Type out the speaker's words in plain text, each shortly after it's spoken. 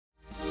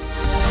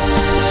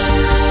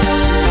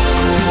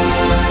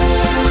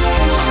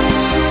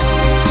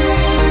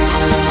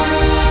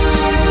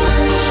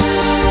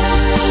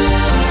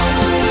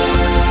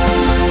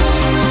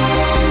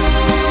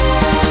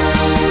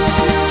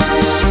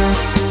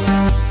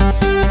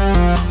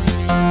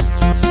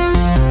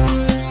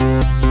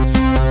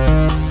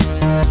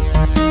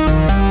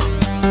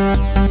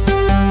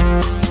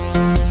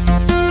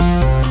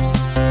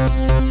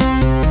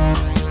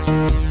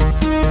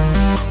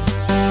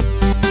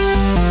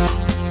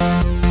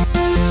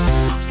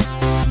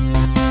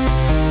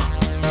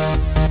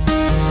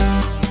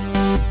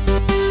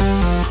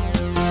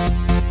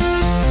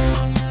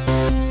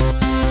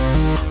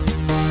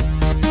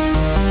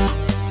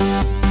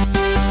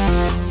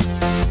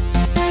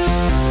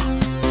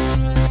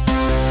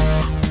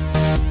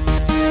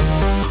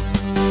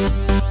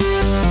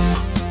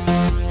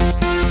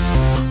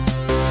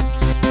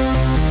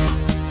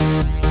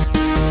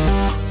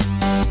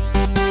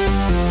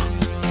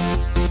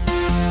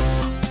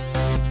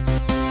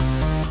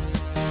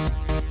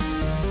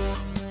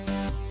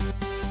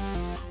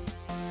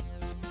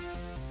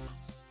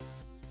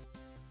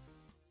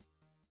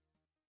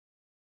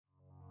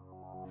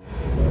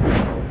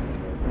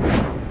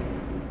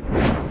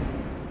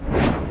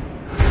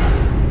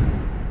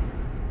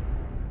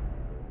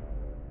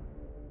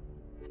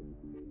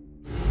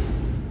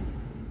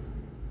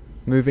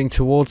Moving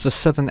towards the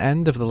southern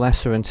end of the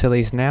Lesser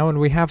Antilles now, and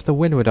we have the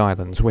Windward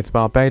Islands, with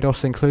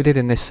Barbados included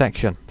in this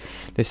section.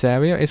 This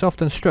area is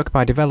often struck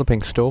by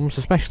developing storms,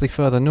 especially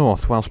further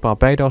north, whilst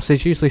Barbados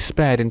is usually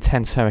spared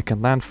intense hurricane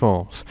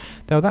landfalls,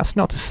 though that's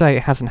not to say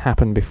it hasn't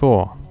happened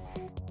before.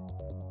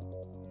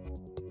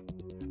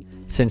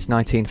 Since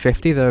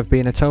 1950 there have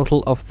been a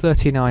total of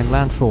 39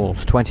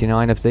 landfalls,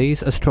 29 of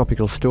these as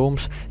tropical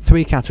storms,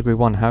 3 Category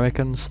 1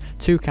 hurricanes,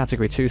 2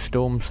 Category 2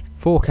 storms,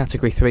 4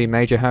 Category 3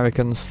 major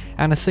hurricanes,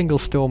 and a single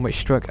storm which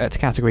struck at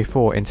Category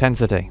 4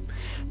 intensity.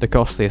 The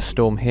costliest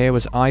storm here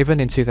was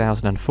Ivan in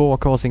 2004,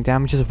 causing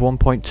damages of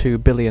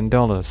 $1.2 billion.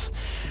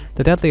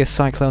 The deadliest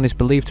cyclone is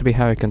believed to be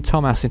Hurricane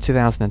Thomas in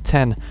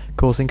 2010,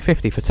 causing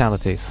 50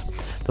 fatalities.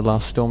 The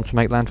last storm to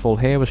make landfall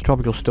here was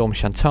Tropical Storm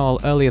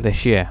Chantal earlier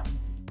this year.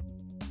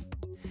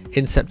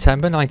 In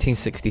September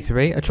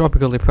 1963, a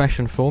tropical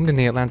depression formed in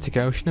the Atlantic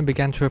Ocean and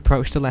began to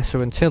approach the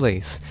Lesser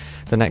Antilles.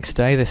 The next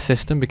day, this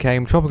system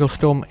became Tropical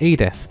Storm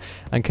Edith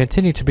and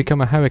continued to become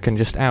a hurricane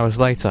just hours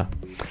later.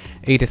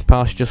 Edith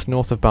passed just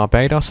north of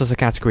Barbados as a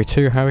Category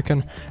 2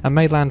 hurricane and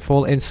made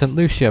landfall in St.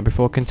 Lucia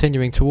before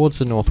continuing towards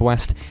the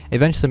northwest,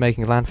 eventually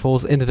making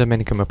landfalls in the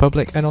Dominican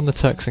Republic and on the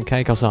Turks and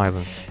Caicos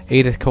Islands.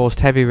 Edith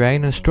caused heavy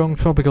rain and strong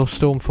tropical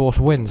storm force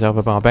winds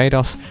over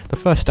Barbados, the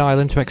first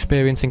island to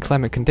experience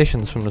inclement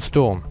conditions from the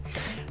storm.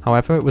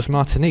 However, it was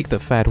Martinique that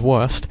fared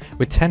worst,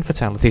 with 10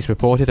 fatalities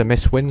reported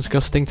amidst winds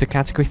gusting to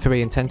Category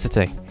 3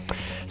 intensity.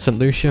 St.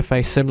 Lucia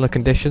faced similar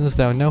conditions,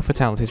 though no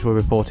fatalities were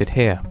reported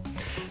here.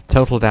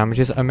 Total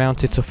damages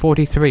amounted to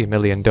 $43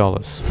 million.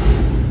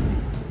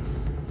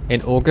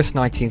 In August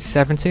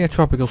 1970, a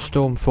tropical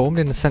storm formed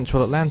in the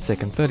central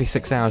Atlantic and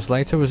 36 hours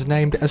later was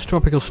named as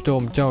Tropical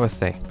Storm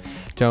Dorothy.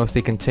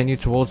 Dorothy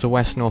continued towards the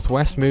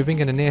west-northwest, moving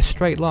in a near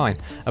straight line,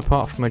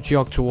 apart from a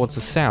jog towards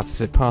the south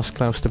as it passed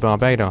close to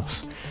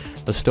Barbados.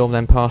 The storm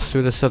then passed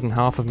through the southern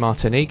half of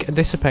Martinique and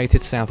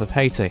dissipated south of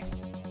Haiti.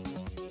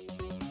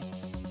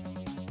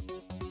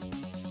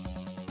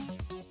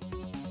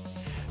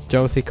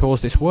 Dorothy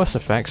caused its worst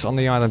effects on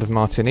the island of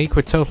Martinique,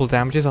 with total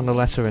damages on the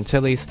Lesser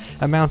Antilles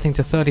amounting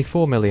to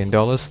 $34 million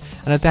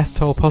and a death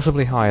toll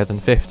possibly higher than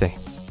 50.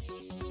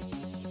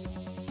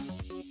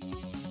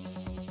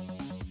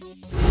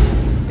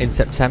 In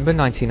September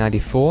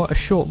 1994, a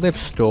short-lived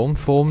storm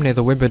formed near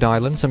the Windward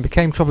Islands and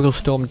became Tropical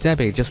Storm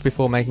Debbie just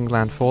before making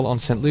landfall on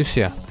St.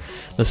 Lucia.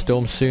 The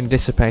storm soon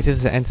dissipated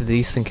as it entered the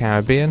eastern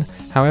Caribbean.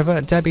 However,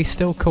 Debbie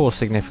still caused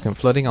significant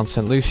flooding on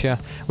St. Lucia,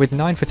 with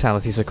 9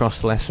 fatalities across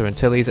the Lesser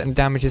Antilles and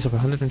damages of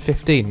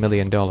 $115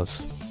 million.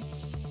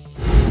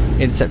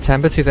 In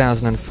September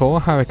 2004,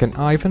 Hurricane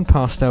Ivan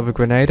passed over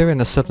Grenada in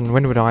the southern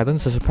Windward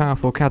Islands as a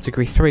powerful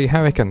Category 3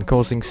 hurricane,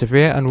 causing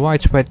severe and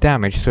widespread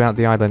damage throughout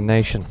the island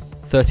nation.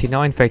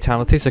 39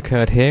 fatalities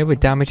occurred here, with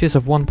damages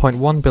of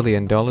 $1.1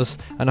 billion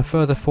and a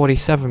further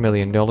 $47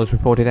 million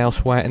reported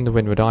elsewhere in the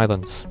Windward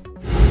Islands.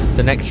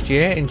 The next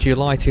year, in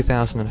July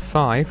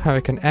 2005,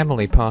 Hurricane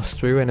Emily passed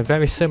through in a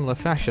very similar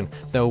fashion,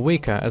 though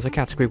weaker as a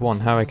Category 1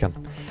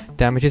 hurricane.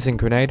 Damages in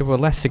Grenada were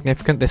less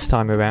significant this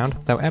time around,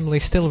 though Emily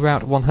still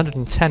wrought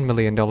 $110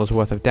 million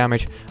worth of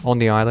damage on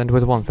the island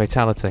with 1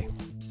 fatality.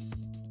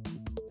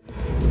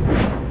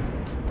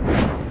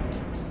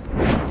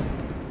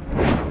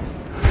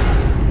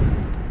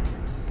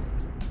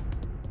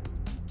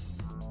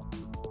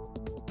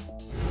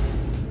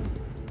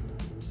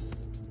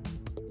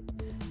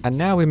 And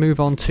now we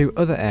move on to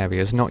other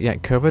areas not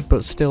yet covered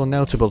but still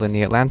notable in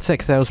the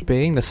Atlantic, those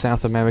being the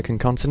South American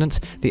continent,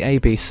 the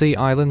ABC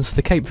Islands,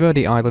 the Cape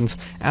Verde Islands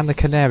and the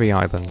Canary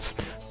Islands.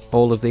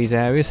 All of these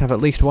areas have at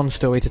least one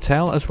story to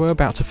tell, as we're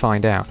about to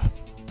find out.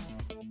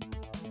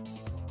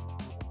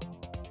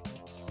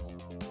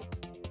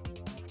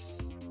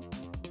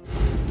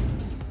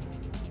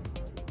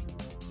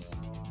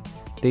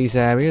 These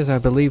areas are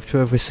believed to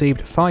have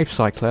received 5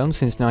 cyclones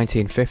since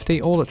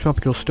 1950, all at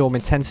tropical storm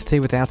intensity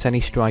without any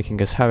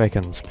striking as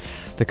hurricanes.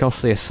 The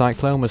costliest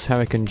cyclone was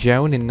Hurricane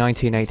Joan in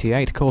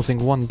 1988, causing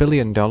 $1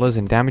 billion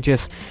in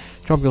damages.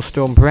 Tropical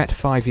Storm Brett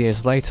 5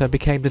 years later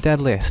became the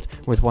deadliest,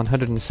 with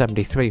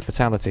 173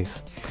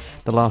 fatalities.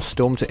 The last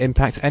storm to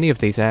impact any of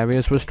these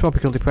areas was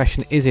Tropical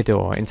Depression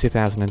Isidore in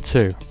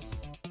 2002.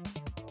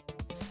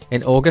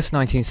 In August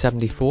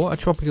 1974, a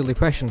tropical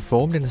depression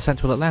formed in the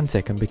central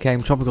Atlantic and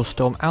became Tropical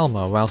Storm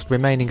Alma whilst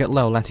remaining at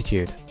low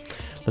latitude.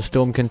 The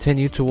storm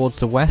continued towards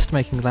the west,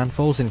 making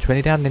landfalls in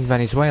Trinidad and in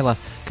Venezuela,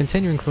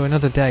 continuing for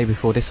another day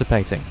before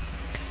dissipating.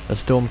 The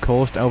storm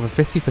caused over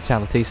 50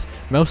 fatalities,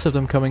 most of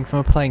them coming from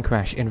a plane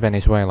crash in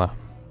Venezuela.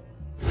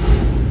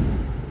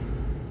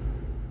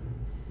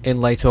 In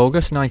late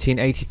August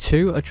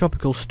 1982, a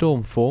tropical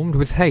storm formed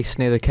with haste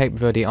near the Cape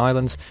Verde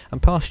Islands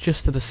and passed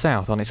just to the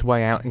south on its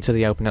way out into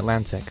the open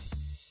Atlantic.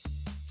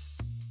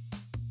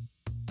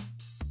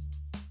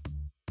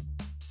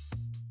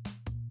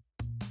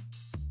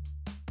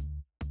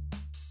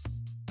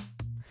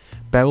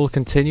 Beryl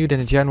continued in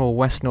a general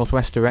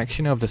west-northwest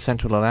direction over the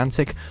central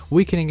Atlantic,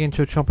 weakening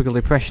into a tropical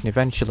depression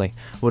eventually,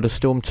 where the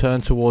storm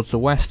turned towards the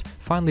west,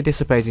 finally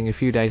dissipating a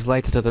few days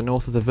later to the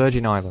north of the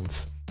Virgin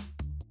Islands.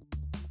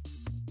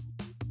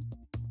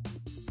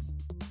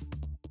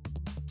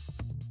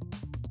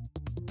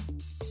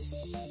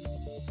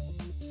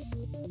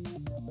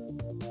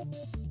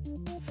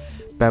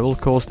 Beryl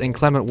caused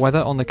inclement weather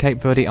on the Cape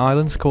Verde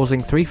Islands,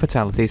 causing 3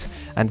 fatalities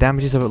and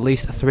damages of at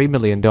least $3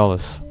 million.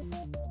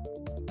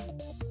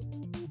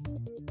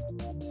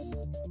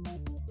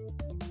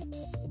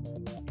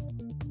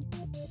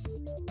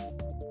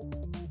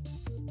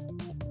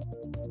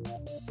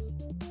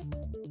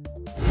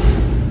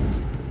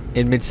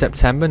 In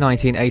mid-September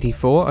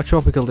 1984, a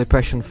tropical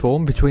depression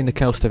formed between the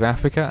coast of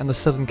Africa and the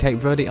southern Cape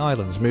Verde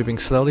Islands, moving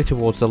slowly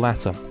towards the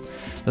latter.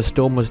 The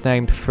storm was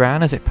named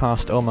Fran as it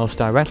passed almost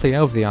directly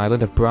over the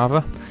island of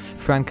Brava.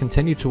 Fran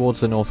continued towards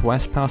the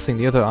northwest, passing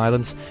the other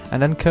islands,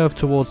 and then curved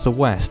towards the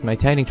west,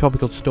 maintaining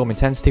tropical storm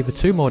intensity for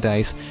 2 more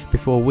days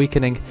before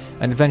weakening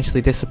and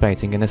eventually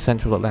dissipating in the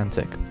central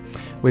Atlantic.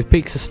 With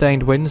peak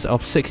sustained winds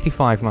of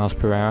 65 miles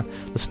per hour,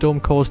 the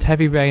storm caused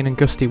heavy rain and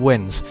gusty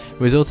winds,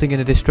 resulting in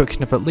the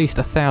destruction of at least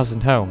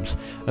 1,000 homes,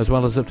 as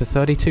well as up to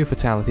 32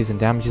 fatalities and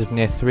damages of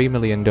near $3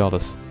 million.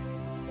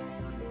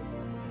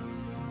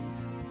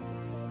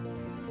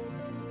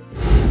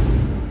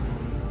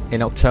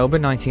 In October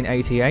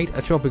 1988,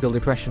 a tropical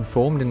depression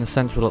formed in the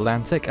central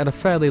Atlantic at a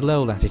fairly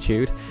low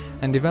latitude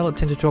and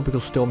developed into Tropical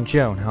Storm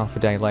Joan half a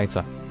day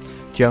later.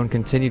 Joan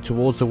continued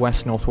towards the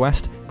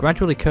west-northwest,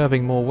 gradually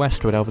curving more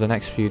westward over the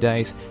next few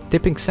days,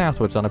 dipping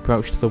southwards on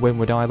approach to the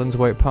Windward Islands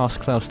where it passed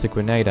close to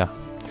Grenada.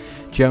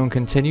 Joan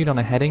continued on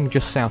a heading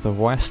just south of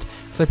west,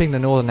 clipping the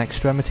northern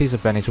extremities of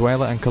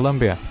Venezuela and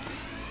Colombia.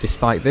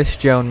 Despite this,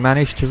 Joan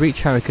managed to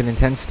reach hurricane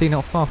intensity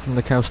not far from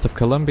the coast of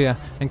Colombia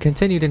and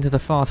continued into the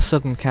far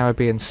southern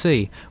Caribbean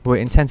Sea, where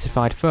it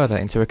intensified further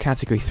into a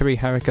Category 3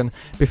 hurricane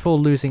before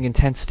losing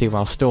intensity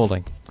while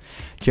stalling.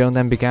 Joan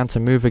then began to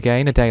move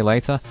again a day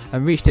later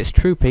and reached its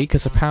true peak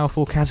as a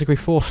powerful Category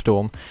 4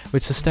 storm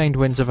with sustained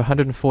winds of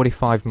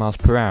 145 miles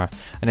per hour,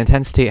 an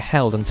intensity it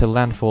held until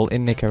landfall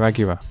in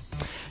Nicaragua.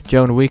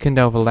 Joan weakened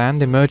over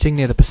land, emerging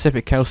near the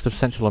Pacific coast of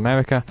Central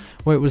America,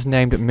 where it was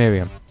named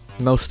Miriam.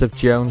 Most of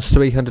Joan's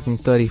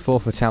 334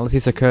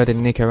 fatalities occurred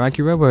in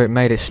Nicaragua, where it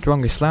made its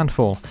strongest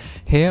landfall.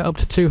 Here, up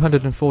to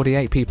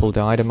 248 people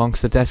died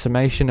amongst the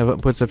decimation of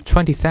upwards of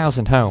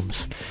 20,000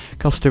 homes.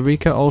 Costa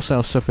Rica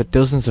also suffered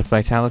dozens of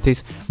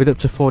fatalities, with up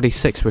to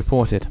 46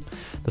 reported.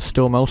 The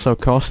storm also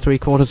cost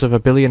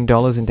 $750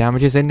 million in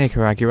damages in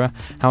Nicaragua.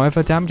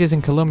 However, damages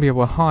in Colombia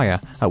were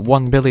higher, at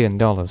 $1 billion.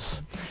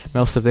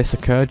 Most of this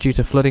occurred due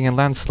to flooding and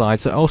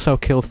landslides that also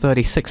killed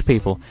 36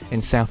 people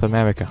in South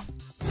America.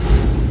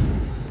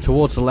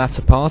 Towards the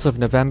latter part of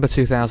November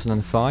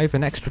 2005,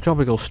 an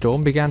extratropical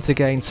storm began to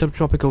gain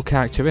subtropical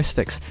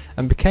characteristics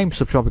and became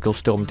Subtropical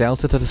Storm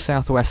Delta to the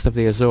southwest of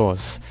the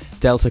Azores.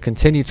 Delta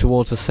continued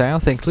towards the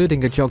south,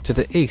 including a jog to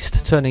the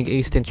east, turning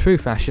east in true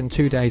fashion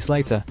 2 days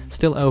later,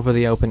 still over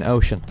the open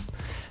ocean.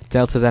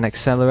 Delta then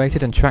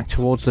accelerated and tracked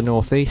towards the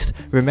northeast,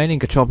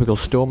 remaining a tropical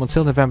storm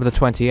until November the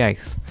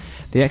 28th.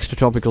 The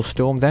extratropical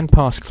storm then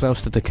passed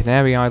close to the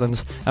Canary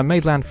Islands and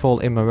made landfall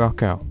in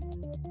Morocco.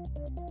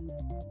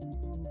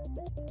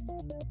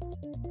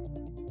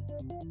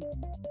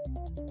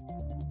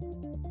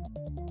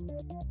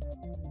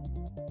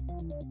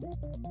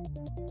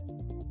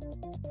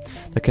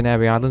 The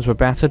Canary Islands were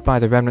battered by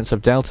the remnants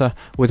of Delta,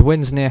 with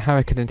winds near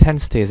hurricane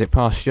intensity as it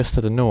passed just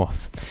to the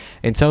north.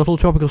 In total,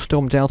 Tropical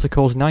Storm Delta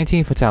caused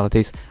 19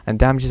 fatalities and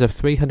damages of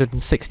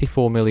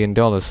 $364 million,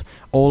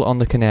 all on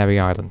the Canary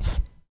Islands.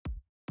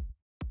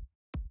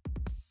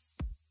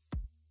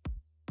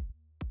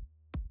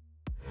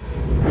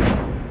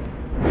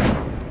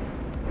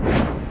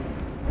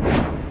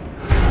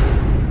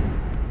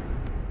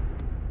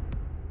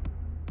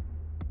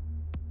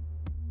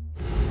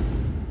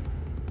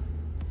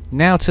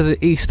 Now to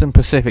the eastern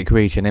Pacific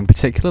region, in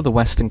particular the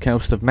western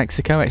coast of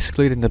Mexico,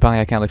 excluding the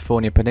Baja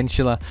California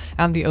Peninsula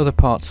and the other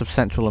parts of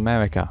Central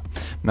America.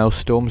 Most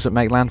storms that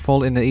make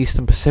landfall in the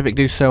eastern Pacific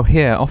do so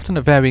here, often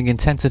at varying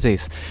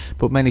intensities,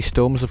 but many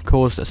storms have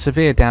caused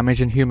severe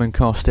damage and human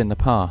cost in the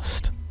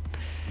past.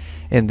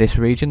 In this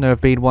region there have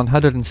been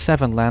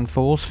 107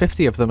 landfalls,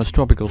 50 of them as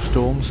tropical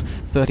storms,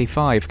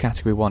 35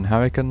 Category 1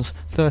 hurricanes,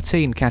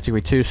 13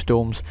 Category 2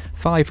 storms,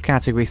 5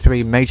 Category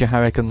 3 major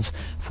hurricanes,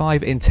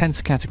 5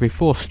 intense Category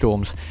 4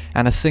 storms,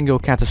 and a single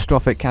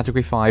catastrophic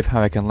Category 5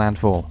 hurricane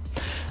landfall.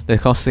 The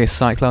costliest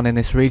cyclone in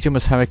this region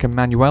was Hurricane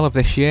Manuel of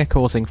this year,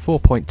 causing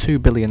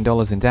 $4.2 billion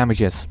in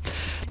damages.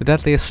 The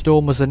deadliest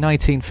storm was the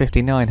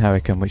 1959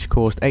 hurricane, which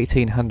caused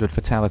 1,800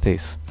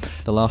 fatalities.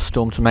 The last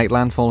storm to make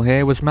landfall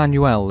here was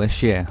Manuel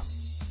this year.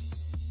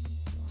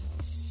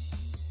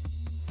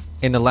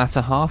 In the latter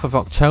half of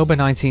October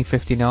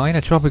 1959, a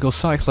tropical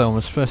cyclone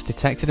was first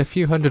detected a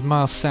few hundred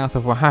miles south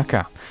of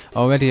Oaxaca.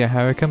 Already a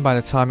hurricane by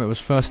the time it was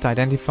first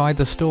identified,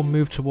 the storm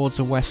moved towards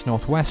the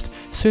west-northwest,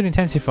 soon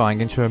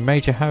intensifying into a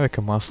major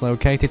hurricane whilst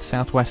located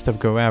southwest of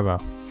Guerrero.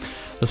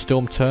 The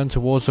storm turned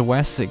towards the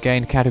west as it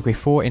gained Category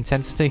 4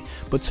 intensity,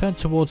 but turned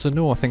towards the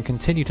north and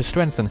continued to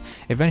strengthen,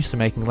 eventually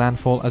making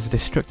landfall as a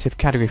destructive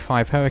Category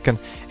 5 hurricane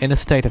in the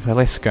state of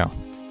Jalisco.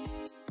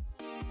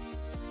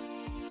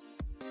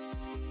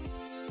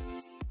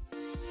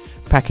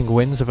 packing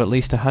winds of at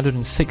least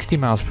 160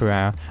 miles per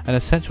hour and a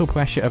central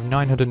pressure of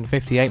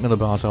 958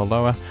 millibars or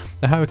lower,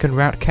 the hurricane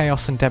wrought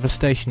chaos and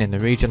devastation in the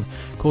region,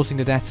 causing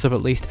the deaths of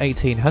at least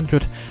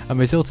 1,800 and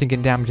resulting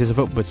in damages of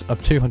upwards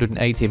of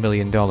 $280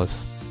 million.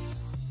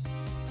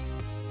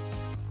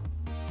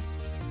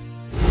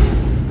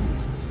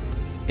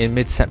 In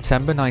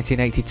mid-September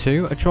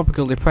 1982, a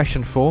tropical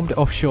depression formed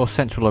offshore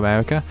Central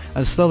America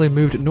and slowly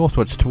moved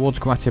northwards towards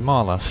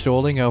Guatemala,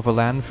 stalling over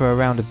land for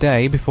around a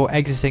day before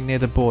exiting near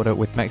the border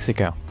with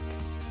Mexico.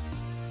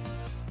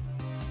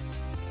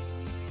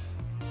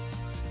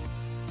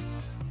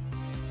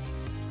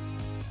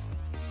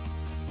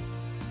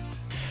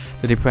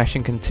 The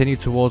depression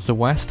continued towards the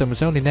west and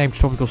was only named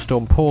Tropical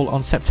Storm Paul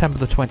on September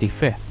the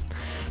 25th.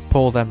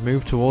 Paul then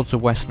moved towards the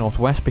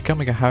west-northwest,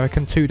 becoming a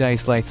hurricane 2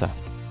 days later.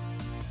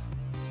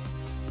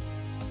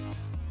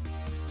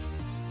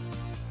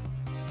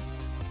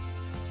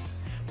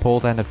 Paul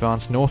then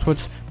advanced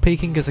northwards,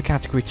 peaking as a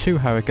Category 2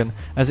 hurricane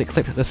as it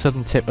clipped the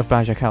southern tip of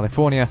Baja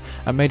California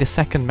and made a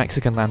second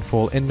Mexican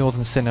landfall in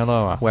northern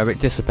Sinaloa, where it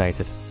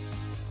dissipated.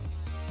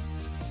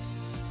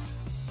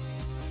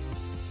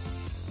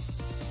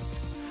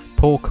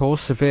 Paul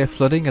caused severe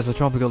flooding as a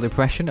tropical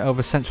depression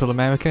over Central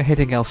America,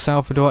 hitting El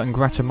Salvador and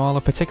Guatemala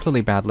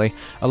particularly badly,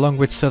 along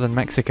with southern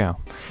Mexico.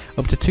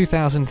 Up to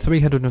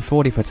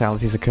 2,340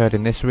 fatalities occurred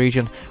in this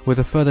region, with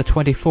a further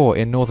 24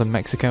 in northern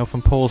Mexico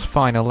from Paul's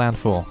final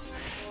landfall.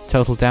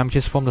 Total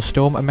damages from the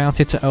storm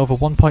amounted to over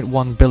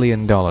 $1.1 billion.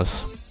 In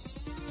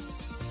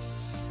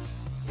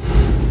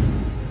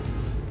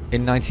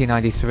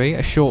 1993,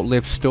 a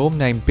short-lived storm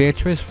named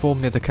Beatriz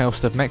formed near the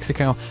coast of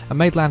Mexico and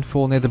made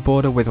landfall near the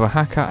border with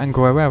Oaxaca and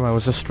Guerrero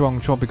as a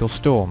strong tropical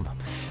storm.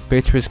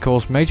 Beatriz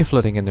caused major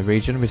flooding in the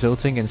region,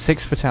 resulting in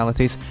 6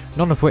 fatalities,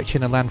 none of which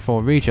in a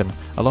landfall region,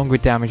 along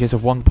with damages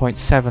of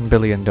 $1.7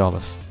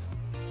 billion.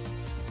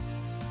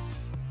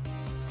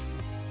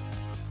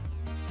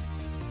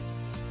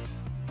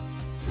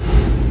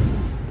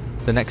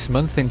 The next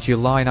month, in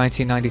July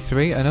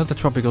 1993, another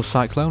tropical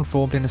cyclone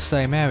formed in the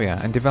same area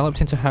and developed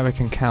into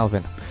Hurricane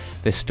Calvin.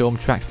 This storm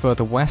tracked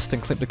further west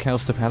and clipped the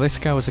coast of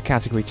Jalisco as a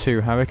Category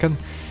 2 hurricane.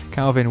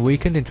 Calvin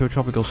weakened into a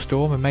tropical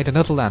storm and made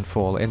another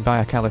landfall in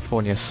Baja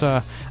California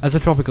Sur as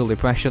a tropical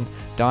depression,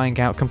 dying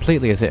out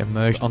completely as it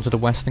emerged onto the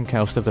western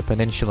coast of the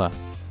peninsula.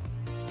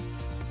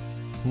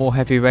 More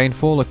heavy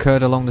rainfall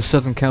occurred along the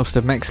southern coast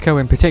of Mexico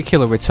in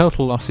particular, with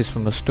total losses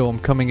from the storm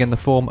coming in the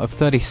form of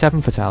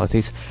 37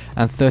 fatalities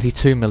and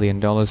 $32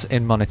 million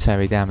in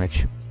monetary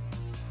damage.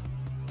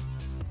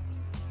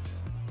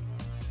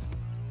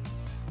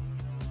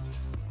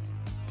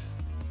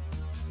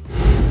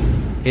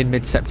 In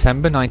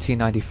mid-September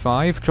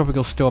 1995,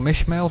 Tropical Storm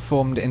Ishmael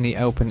formed in the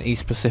open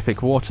East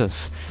Pacific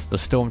waters. The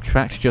storm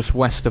tracked just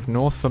west of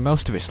north for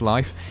most of its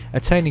life,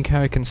 attaining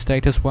hurricane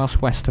status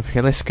whilst west of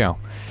Jalisco.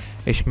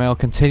 Ishmael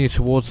continued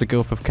towards the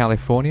Gulf of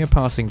California,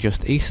 passing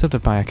just east of the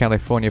Baja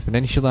California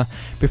Peninsula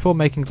before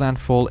making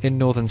landfall in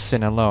northern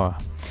Sinaloa.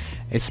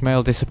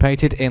 Ishmael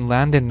dissipated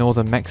inland in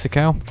northern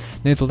Mexico.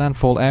 Near the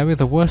landfall area,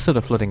 the worst of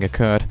the flooding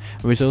occurred,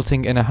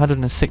 resulting in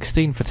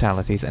 116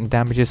 fatalities and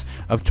damages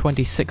of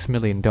 $26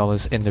 million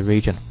in the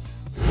region.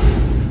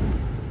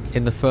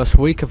 In the first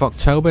week of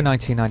October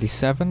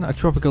 1997, a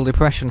tropical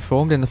depression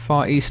formed in the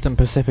far eastern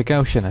Pacific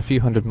Ocean, a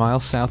few hundred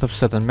miles south of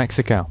southern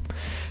Mexico.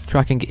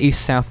 Tracking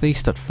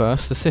east-southeast at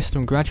first, the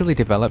system gradually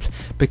developed,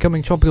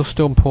 becoming Tropical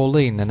Storm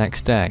Pauline the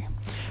next day.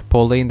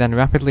 Pauline then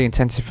rapidly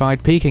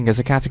intensified, peaking as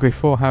a Category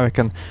 4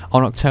 hurricane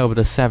on October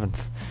the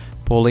 7th.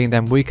 Pauline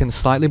then weakened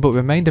slightly but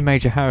remained a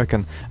major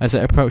hurricane as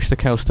it approached the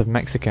coast of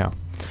Mexico.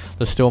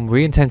 The storm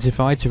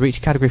re-intensified to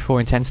reach Category 4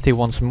 intensity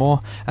once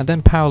more and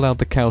then paralleled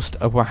the coast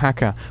of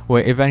Oaxaca,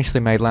 where it eventually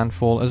made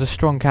landfall as a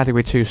strong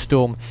Category 2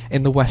 storm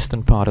in the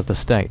western part of the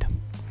state.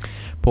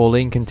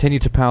 Pauline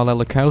continued to parallel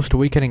the coast,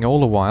 weakening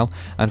all the while,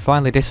 and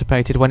finally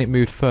dissipated when it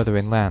moved further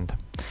inland.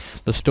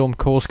 The storm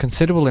caused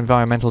considerable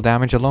environmental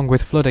damage along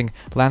with flooding,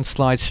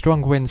 landslides,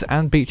 strong winds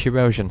and beach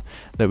erosion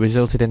that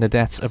resulted in the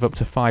deaths of up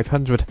to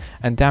 500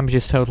 and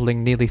damages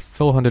totaling nearly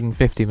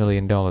 $450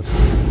 million.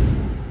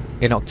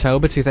 In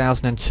October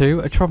 2002,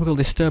 a tropical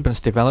disturbance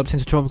developed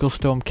into Tropical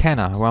Storm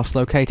Kenna whilst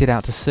located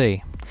out to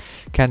sea.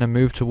 Kenna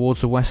moved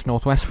towards the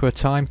west-northwest for a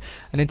time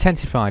and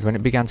intensified when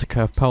it began to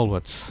curve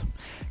polewards.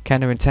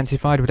 Kenna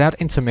intensified without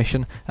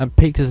intermission and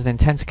peaked as an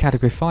intense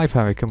Category 5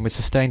 hurricane with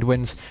sustained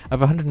winds of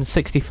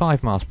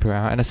 165 miles per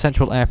hour and a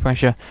central air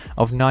pressure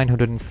of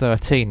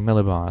 913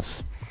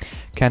 millibars.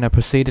 Kenna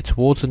proceeded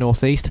towards the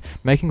northeast,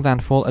 making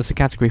landfall as a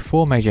Category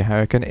 4 major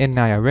hurricane in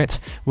Nayarit,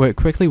 where it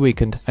quickly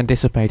weakened and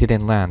dissipated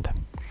inland.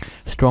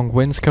 Strong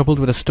winds coupled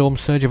with a storm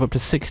surge of up to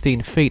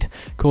 16 feet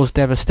caused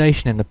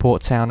devastation in the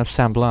port town of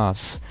San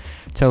Blas.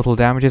 Total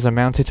damages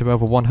amounted to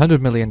over $100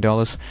 million,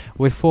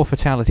 with 4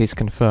 fatalities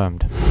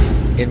confirmed.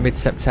 In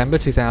mid-September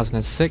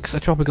 2006, a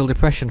tropical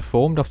depression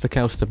formed off the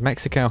coast of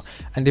Mexico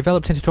and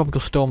developed into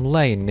Tropical Storm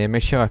Lane near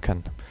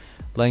Michoacan.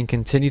 Lane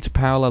continued to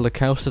parallel the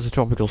coast as a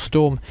tropical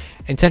storm,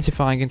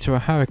 intensifying into a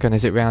hurricane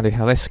as it rounded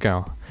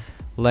Jalisco.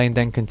 Lane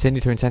then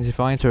continued to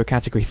intensify into a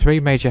Category 3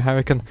 major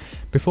hurricane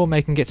before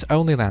making its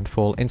only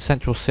landfall in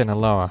central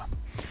Sinaloa.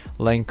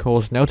 Lane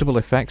caused notable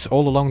effects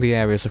all along the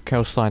areas of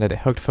coastline that it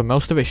hugged for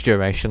most of its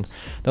duration,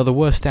 though the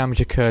worst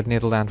damage occurred near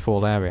the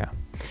landfall area.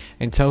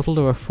 In total,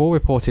 there were 4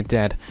 reported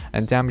dead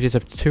and damages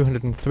of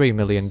 $203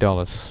 million.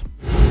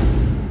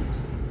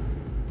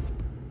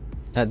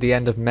 At the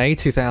end of May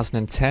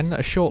 2010,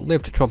 a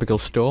short-lived tropical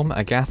storm,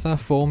 Agatha,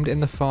 formed in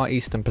the far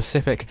eastern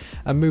Pacific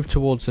and moved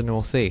towards the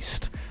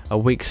northeast. A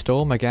weak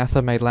storm,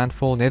 Agatha, made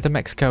landfall near the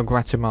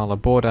Mexico-Guatemala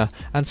border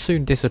and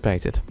soon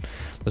dissipated.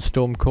 The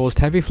storm caused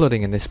heavy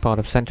flooding in this part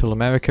of Central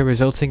America,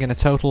 resulting in a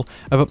total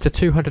of up to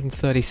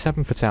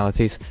 237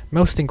 fatalities,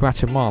 most in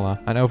Guatemala,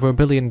 and over $1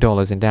 billion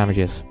in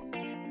damages.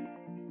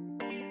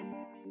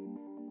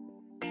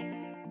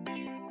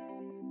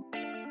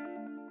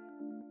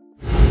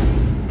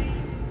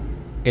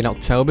 In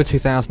October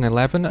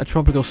 2011, a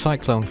tropical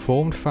cyclone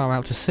formed far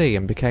out to sea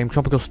and became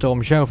Tropical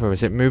Storm Jova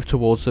as it moved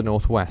towards the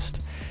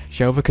northwest.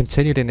 Jova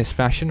continued in this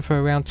fashion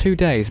for around 2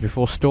 days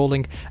before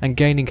stalling and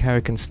gaining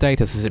hurricane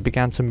status as it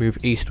began to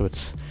move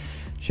eastwards.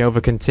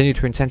 Jova continued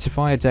to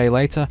intensify a day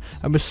later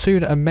and was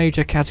soon a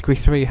major Category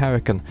 3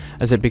 hurricane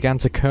as it began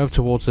to curve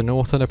towards the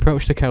north and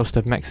approach the coast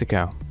of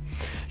Mexico.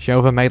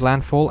 Jova made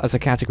landfall as a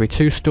Category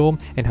 2 storm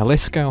in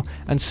Jalisco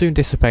and soon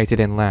dissipated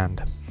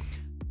inland.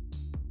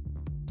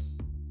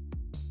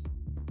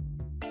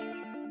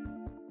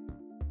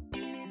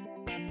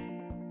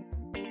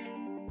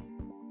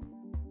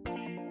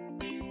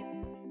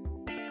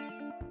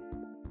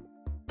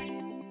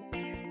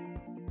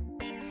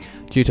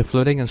 Due to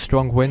flooding and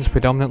strong winds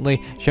predominantly,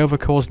 Jova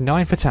caused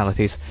 9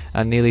 fatalities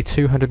and nearly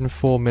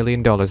 $204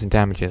 million in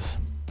damages.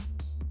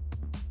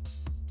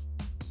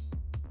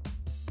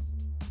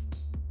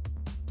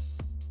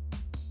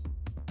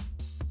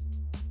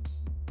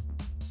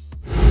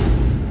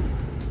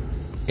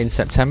 In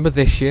September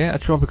this year, a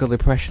tropical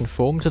depression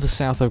formed to the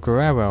south of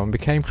Guerrero and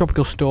became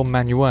Tropical Storm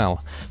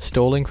Manuel,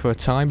 stalling for a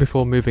time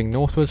before moving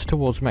northwards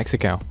towards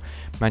Mexico.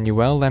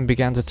 Manuel then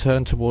began to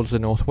turn towards the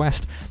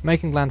northwest,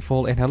 making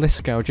landfall in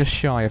Jalisco just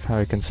shy of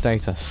hurricane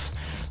status.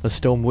 The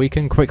storm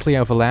weakened quickly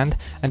over land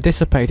and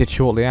dissipated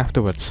shortly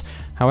afterwards.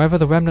 However,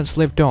 the remnants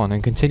lived on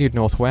and continued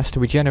northwest,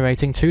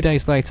 regenerating 2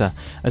 days later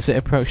as it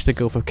approached the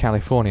Gulf of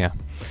California.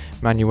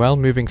 Manuel,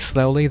 moving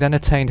slowly, then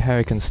attained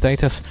hurricane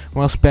status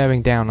whilst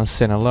bearing down on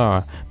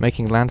Sinaloa,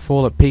 making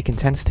landfall at peak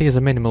intensity as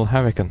a minimal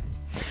hurricane.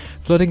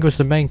 Flooding was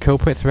the main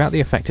culprit throughout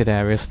the affected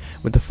areas,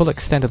 with the full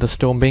extent of the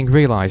storm being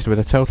realised with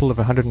a total of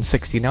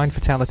 169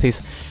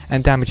 fatalities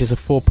and damages of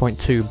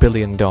 $4.2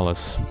 billion.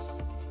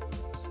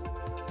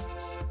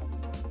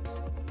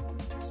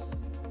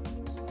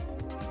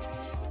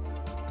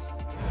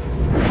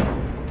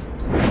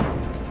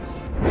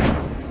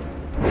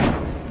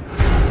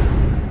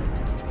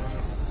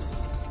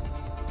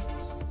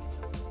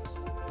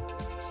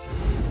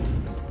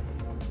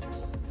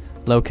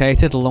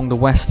 Located along the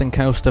western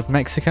coast of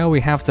Mexico, we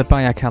have the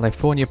Baja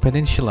California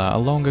Peninsula, a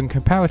long and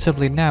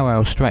comparatively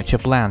narrow stretch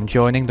of land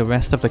joining the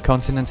rest of the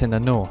continent in the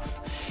north.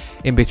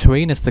 In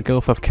between is the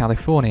Gulf of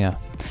California.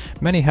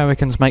 Many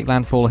hurricanes make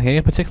landfall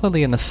here,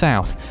 particularly in the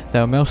south,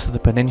 though most of the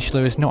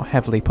peninsula is not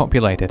heavily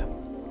populated.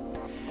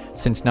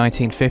 Since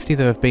 1950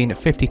 there have been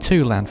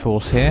 52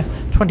 landfalls here,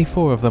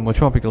 24 of them were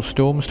tropical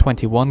storms,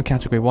 21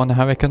 Category 1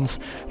 hurricanes,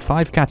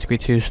 5 Category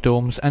 2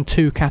 storms and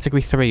 2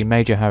 Category 3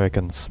 major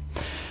hurricanes.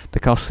 The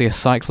costliest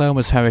cyclone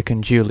was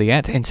Hurricane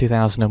Juliet in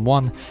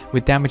 2001,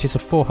 with damages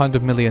of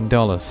 $400 million.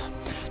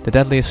 The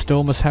deadliest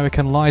storm was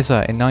Hurricane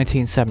Liza in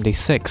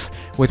 1976,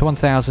 with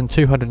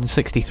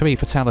 1,263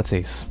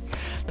 fatalities.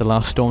 The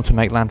last storm to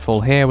make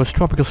landfall here was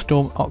Tropical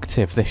Storm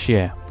Octave this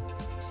year.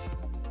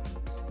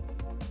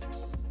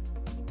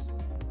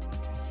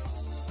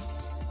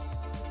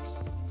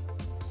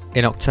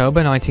 In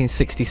October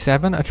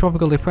 1967, a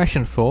tropical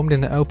depression formed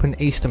in the open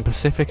eastern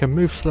Pacific and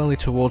moved slowly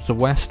towards the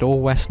west or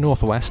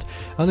west-northwest,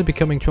 only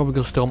becoming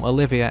Tropical Storm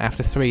Olivia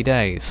after 3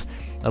 days.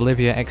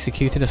 Olivia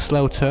executed a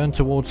slow turn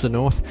towards the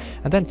north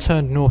and then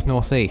turned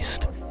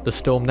north-northeast. The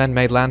storm then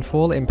made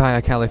landfall in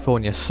Baja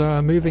California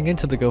Sur, moving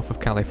into the Gulf of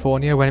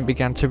California when it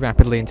began to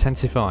rapidly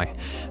intensify.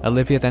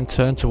 Olivia then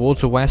turned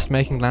towards the west,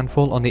 making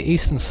landfall on the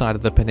eastern side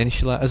of the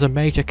peninsula as a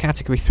major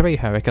Category 3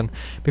 hurricane,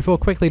 before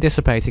quickly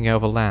dissipating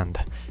over land.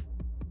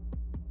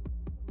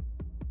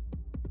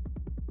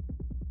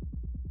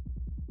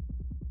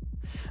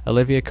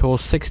 Olivia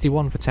caused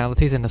 61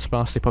 fatalities in a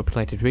sparsely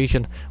populated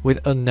region with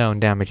unknown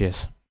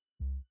damages.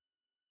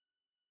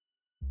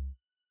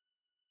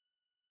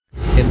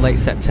 In late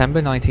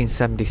September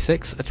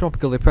 1976, a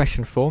tropical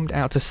depression formed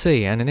out to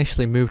sea and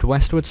initially moved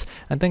westwards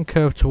and then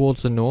curved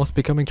towards the north,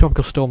 becoming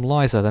Tropical Storm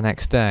Liza the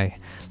next day.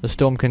 The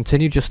storm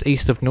continued just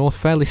east of north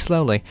fairly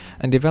slowly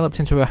and developed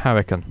into a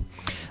hurricane.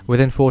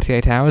 Within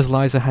 48 hours,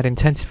 Liza had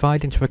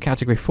intensified into a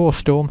Category 4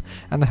 storm,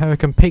 and the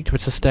hurricane peaked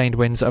with sustained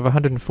winds of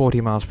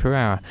 140 miles per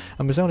hour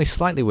and was only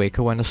slightly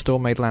weaker when the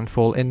storm made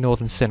landfall in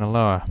northern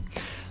Sinaloa.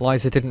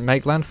 Liza didn't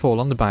make landfall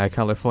on the Baja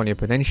California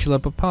Peninsula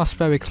but passed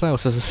very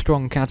close as a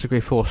strong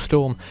Category 4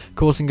 storm,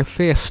 causing a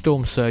fierce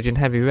storm surge and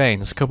heavy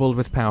rains coupled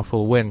with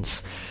powerful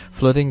winds.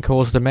 Flooding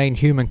caused the main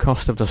human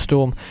cost of the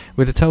storm,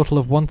 with a total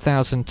of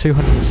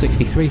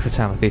 1,263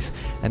 fatalities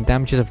and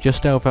damages of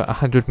just over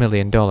 $100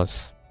 million.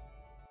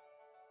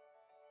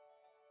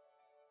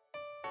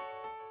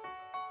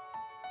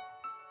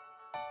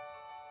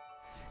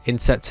 In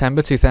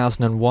September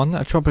 2001,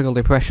 a tropical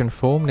depression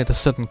formed near the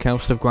southern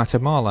coast of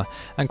Guatemala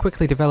and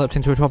quickly developed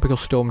into a tropical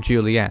storm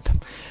Juliet.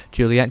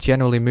 Juliet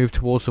generally moved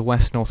towards the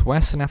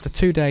west-northwest and after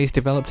 2 days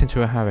developed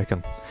into a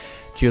hurricane.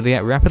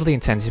 Juliet rapidly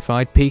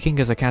intensified, peaking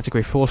as a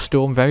Category 4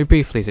 storm very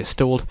briefly as it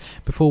stalled,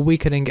 before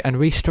weakening and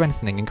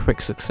re-strengthening in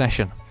quick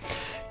succession.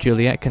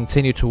 Juliet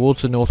continued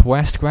towards the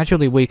northwest,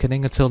 gradually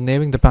weakening until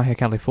nearing the Baja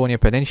California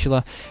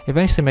Peninsula,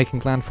 eventually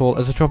making landfall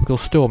as a tropical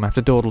storm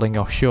after dawdling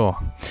offshore.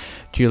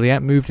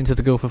 Juliet moved into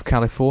the Gulf of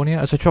California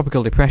as a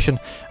tropical depression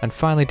and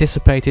finally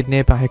dissipated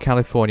near Baja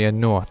California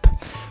north.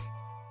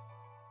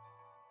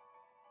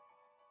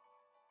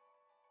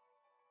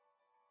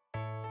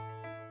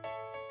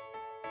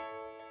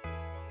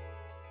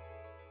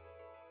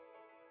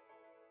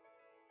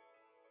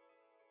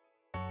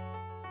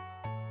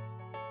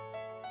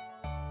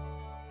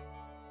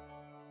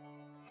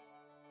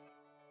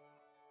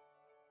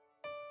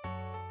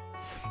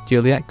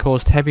 Juliet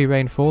caused heavy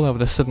rainfall over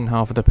the southern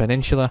half of the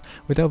peninsula,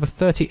 with over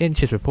 30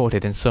 inches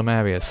reported in some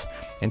areas.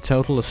 In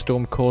total, the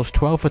storm caused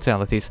 12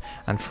 fatalities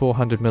and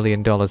 $400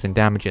 million in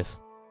damages.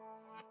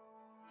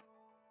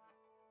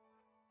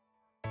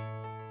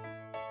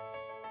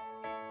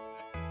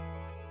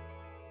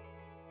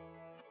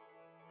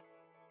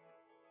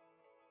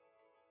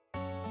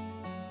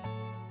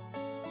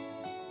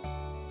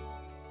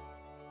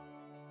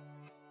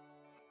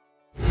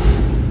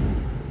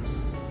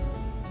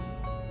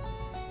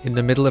 In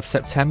the middle of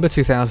September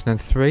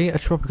 2003, a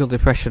tropical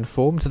depression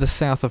formed to the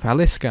south of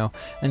Jalisco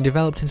and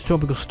developed into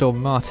Tropical Storm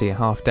Marty a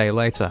half-day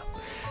later.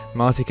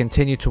 Marty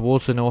continued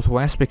towards the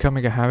northwest,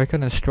 becoming a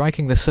hurricane and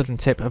striking the southern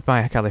tip of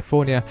Baja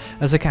California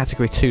as a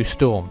Category 2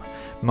 storm.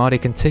 Marty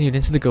continued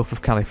into the Gulf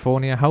of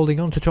California, holding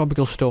on to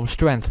tropical storm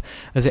strength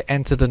as it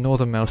entered the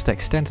northernmost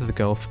extent of the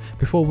Gulf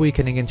before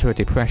weakening into a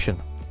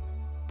depression.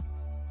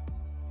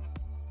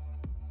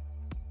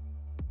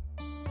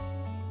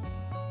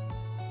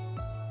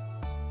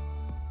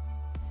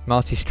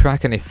 Marty's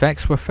track and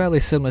effects were fairly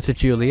similar to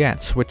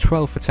Juliet's, with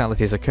 12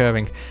 fatalities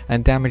occurring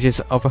and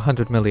damages of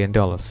 $100 million.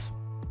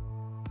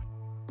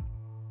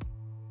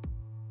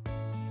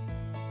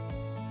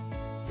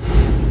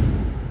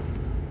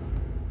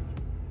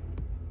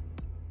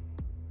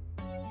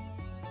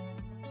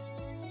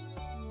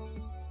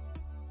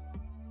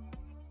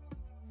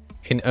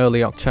 In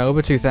early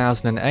October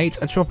 2008,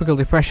 a tropical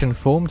depression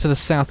formed to the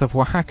south of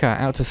Oaxaca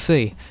out to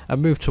sea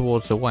and moved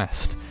towards the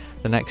west.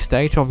 The next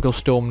day, Tropical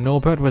Storm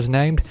Norbert was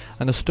named,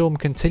 and the storm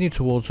continued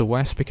towards the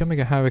west, becoming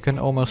a hurricane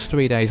almost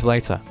 3 days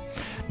later.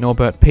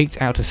 Norbert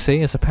peaked out to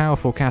sea as a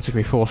powerful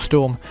Category 4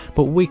 storm,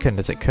 but weakened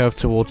as it curved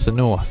towards the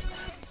north.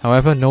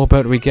 However,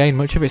 Norbert regained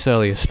much of its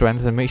earlier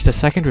strength and reached a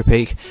secondary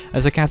peak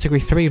as a Category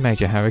 3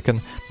 major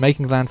hurricane,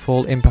 making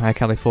landfall in Baja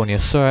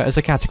California Sur as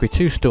a Category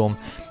 2 storm,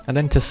 and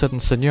then to southern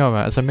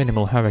Sonora as a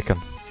minimal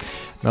hurricane.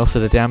 Most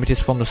of the damages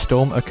from the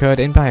storm occurred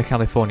in Baja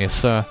California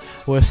Sur,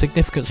 where a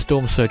significant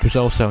storm surge was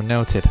also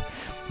noted.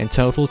 In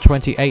total,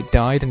 28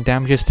 died and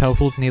damages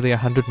totaled nearly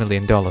 $100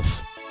 million.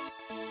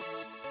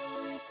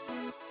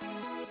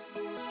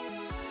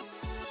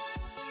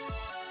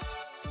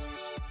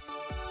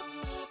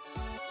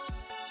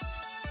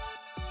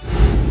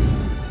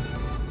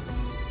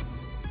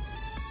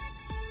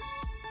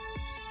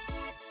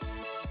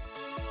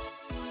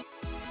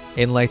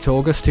 In late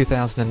August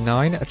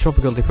 2009, a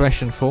tropical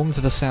depression formed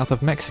to the south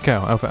of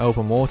Mexico over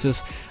open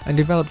waters and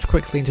developed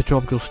quickly into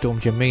Tropical Storm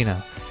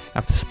Jimena.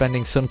 After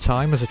spending some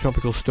time as a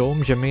tropical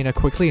storm, Jimena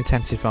quickly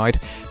intensified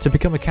to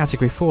become a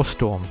Category 4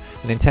 storm,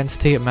 an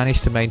intensity it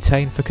managed to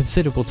maintain for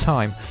considerable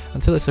time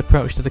until its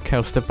approach to the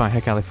coast of Baja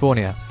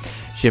California.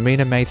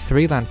 Jimena made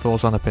 3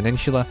 landfalls on the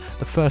peninsula,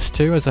 the first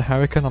 2 as a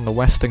hurricane on the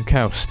western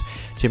coast.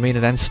 Jimena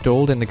then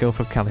stalled in the Gulf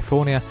of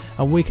California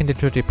and weakened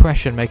into a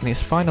depression, making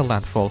its final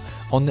landfall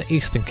on the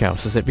eastern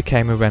coast as it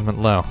became a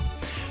remnant low.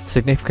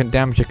 Significant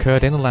damage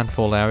occurred in the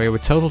landfall area,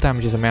 with total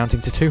damages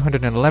amounting to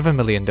 $211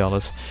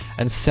 million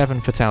and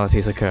 7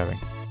 fatalities occurring.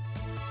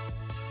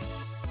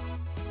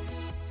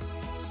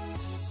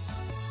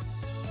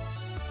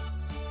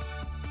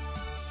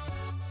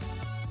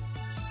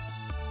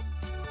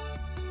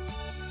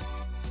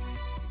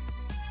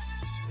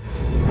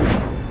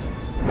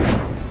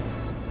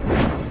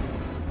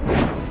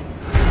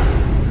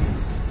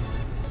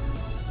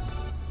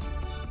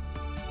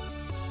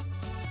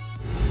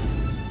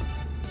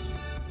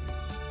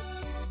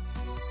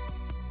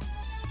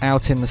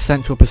 Out in the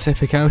central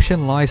Pacific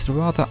Ocean lies the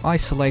rather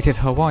isolated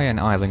Hawaiian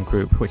island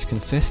group, which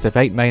consists of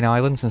 8 main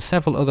islands and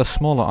several other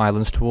smaller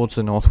islands towards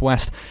the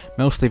northwest,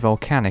 mostly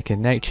volcanic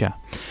in nature.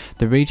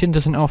 The region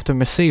doesn't often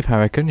receive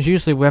hurricanes,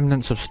 usually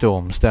remnants of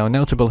storms, though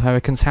notable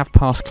hurricanes have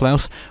passed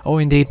close or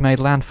indeed made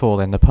landfall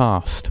in the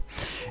past.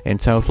 In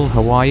total,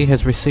 Hawaii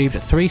has received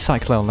 3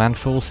 cyclone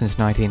landfalls since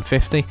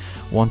 1950,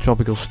 1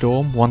 tropical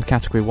storm, 1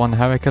 Category 1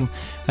 hurricane,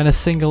 and a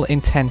single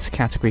intense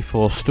Category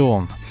 4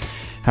 storm.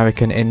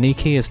 Hurricane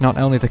Iniki is not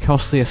only the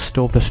costliest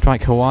storm to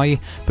strike Hawaii,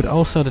 but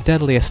also the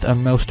deadliest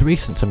and most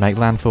recent to make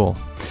landfall.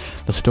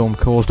 The storm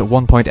caused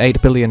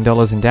 $1.8 billion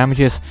in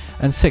damages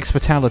and 6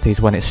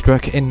 fatalities when it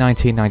struck in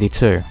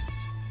 1992.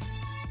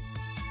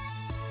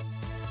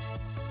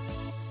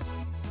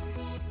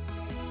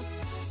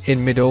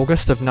 In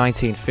mid-August of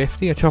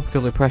 1950, a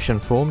tropical depression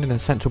formed in the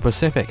central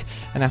Pacific,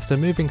 and after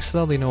moving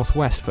slowly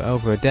northwest for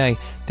over a day,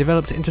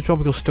 developed into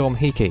Tropical Storm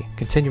Hiki,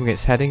 continuing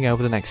its heading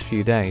over the next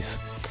few days.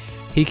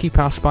 Hiki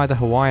passed by the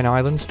Hawaiian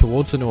Islands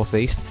towards the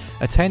northeast,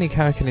 attaining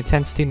hurricane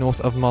intensity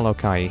north of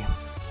Molokai.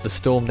 The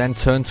storm then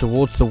turned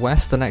towards the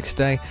west the next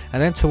day,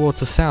 and then towards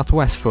the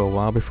southwest for a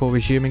while before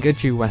resuming a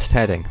due west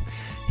heading.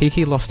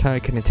 Hiki lost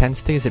hurricane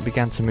intensity as it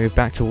began to move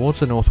back towards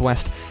the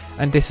northwest,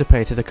 and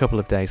dissipated a couple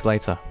of days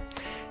later.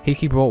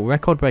 Hiki brought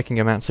record-breaking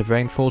amounts of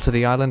rainfall to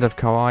the island of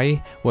Kauai,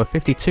 where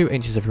 52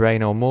 inches of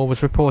rain or more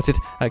was reported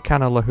at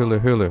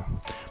Kanalahuluhulu.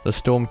 The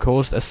storm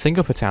caused a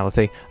single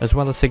fatality, as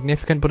well as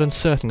significant but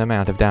uncertain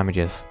amount of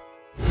damages.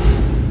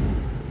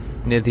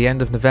 Near the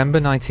end of November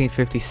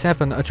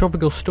 1957, a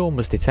tropical storm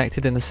was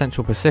detected in the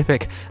central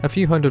Pacific, a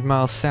few hundred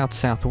miles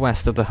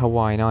south-southwest of the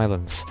Hawaiian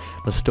Islands.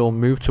 The storm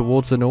moved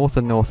towards the north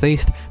and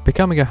northeast,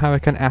 becoming a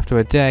hurricane after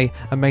a day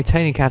and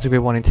maintaining Category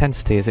 1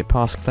 intensity as it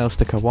passed close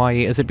to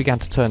Kauai as it began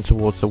to turn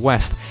towards the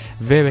west,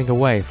 veering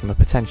away from a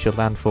potential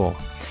landfall.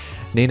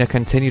 Nina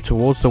continued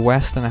towards the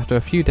west and after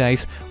a few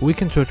days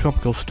weakened to a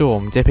tropical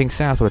storm, dipping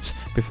southwards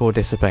before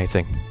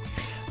dissipating.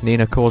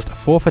 Nina caused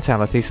 4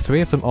 fatalities, 3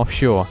 of them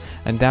offshore,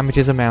 and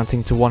damages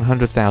amounting to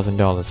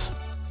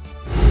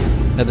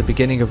 $100,000. At the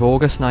beginning of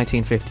August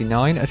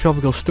 1959, a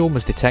tropical storm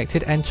was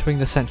detected entering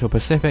the central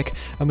Pacific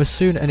and was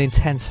soon an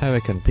intense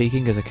hurricane,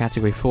 peaking as a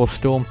Category 4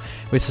 storm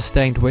with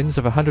sustained winds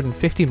of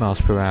 150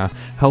 miles per hour,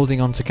 holding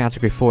on to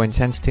Category 4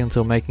 intensity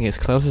until making its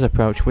closest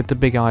approach with the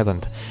Big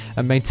Island,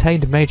 and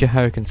maintained major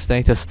hurricane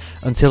status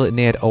until it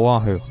neared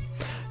Oahu.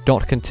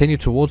 Dot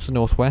continued towards the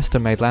northwest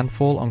and made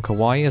landfall on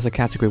Kauai as a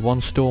Category 1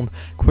 storm,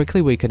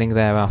 quickly weakening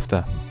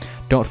thereafter.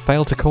 Dot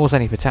failed to cause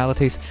any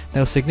fatalities,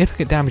 though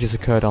significant damages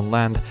occurred on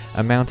land,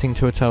 amounting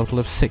to a total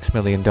of $6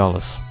 million.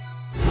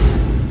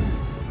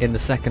 In the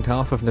second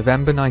half of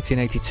November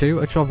 1982,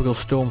 a tropical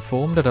storm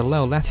formed at a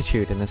low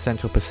latitude in the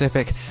central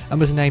Pacific and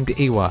was named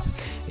Iwa.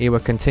 Iwa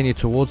continued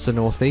towards the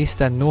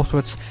northeast and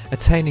northwards,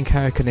 attaining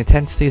hurricane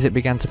intensity as it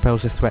began to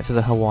pose a threat to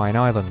the Hawaiian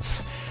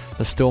Islands.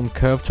 The storm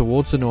curved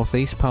towards the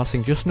northeast,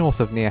 passing just north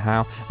of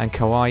Niihau and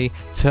Kauai,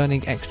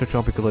 turning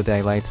extratropical a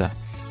day later.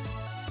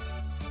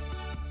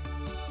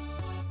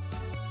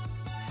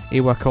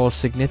 Iwa caused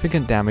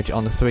significant damage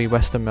on the 3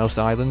 westernmost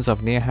islands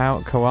of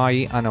Niihau,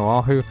 Kauai and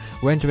Oahu,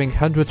 rendering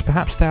hundreds,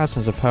 perhaps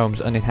thousands of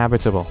homes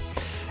uninhabitable.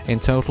 In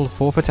total,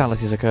 4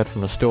 fatalities occurred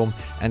from the storm,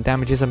 and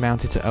damages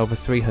amounted to over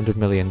 $300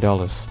 million.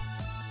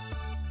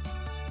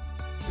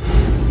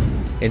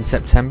 In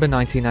September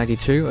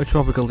 1992, a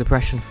tropical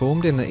depression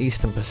formed in the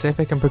eastern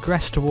Pacific and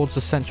progressed towards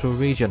the central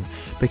region,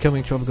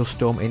 becoming Tropical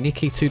Storm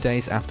Iniki 2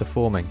 days after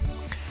forming.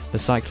 The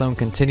cyclone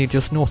continued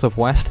just north of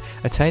west,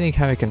 attaining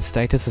hurricane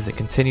status as it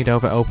continued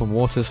over open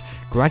waters,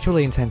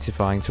 gradually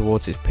intensifying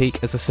towards its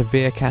peak as a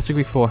severe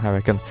Category 4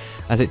 hurricane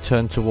as it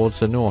turned towards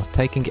the north,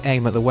 taking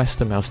aim at the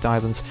westernmost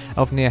islands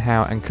of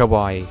Niihau and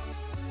Kauai.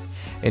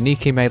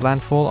 Iniki made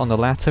landfall on the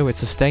latter with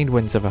sustained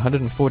winds of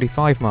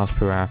 145 miles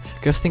per hour,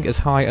 gusting as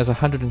high as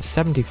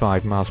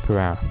 175 miles per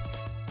hour.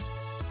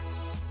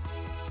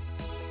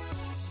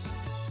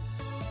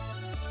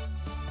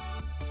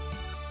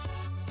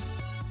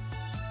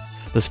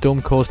 The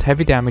storm caused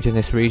heavy damage in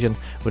this region,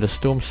 with a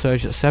storm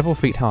surge several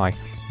feet high,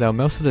 though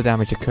most of the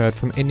damage occurred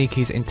from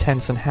Iniki's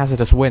intense and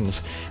hazardous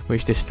winds,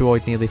 which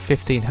destroyed nearly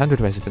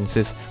 1,500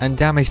 residences and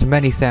damaged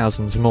many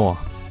thousands more.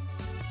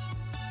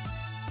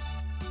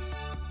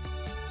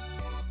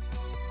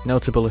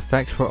 Notable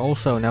effects were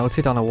also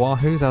noted on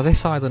Oahu, though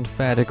this island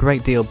fared a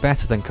great deal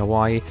better than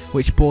Kauai,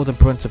 which bore the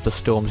brunt of the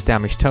storm's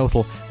damage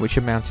total, which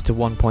amounted to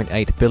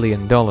 $1.8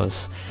 billion.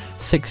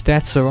 6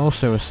 deaths are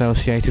also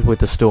associated with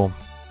the storm.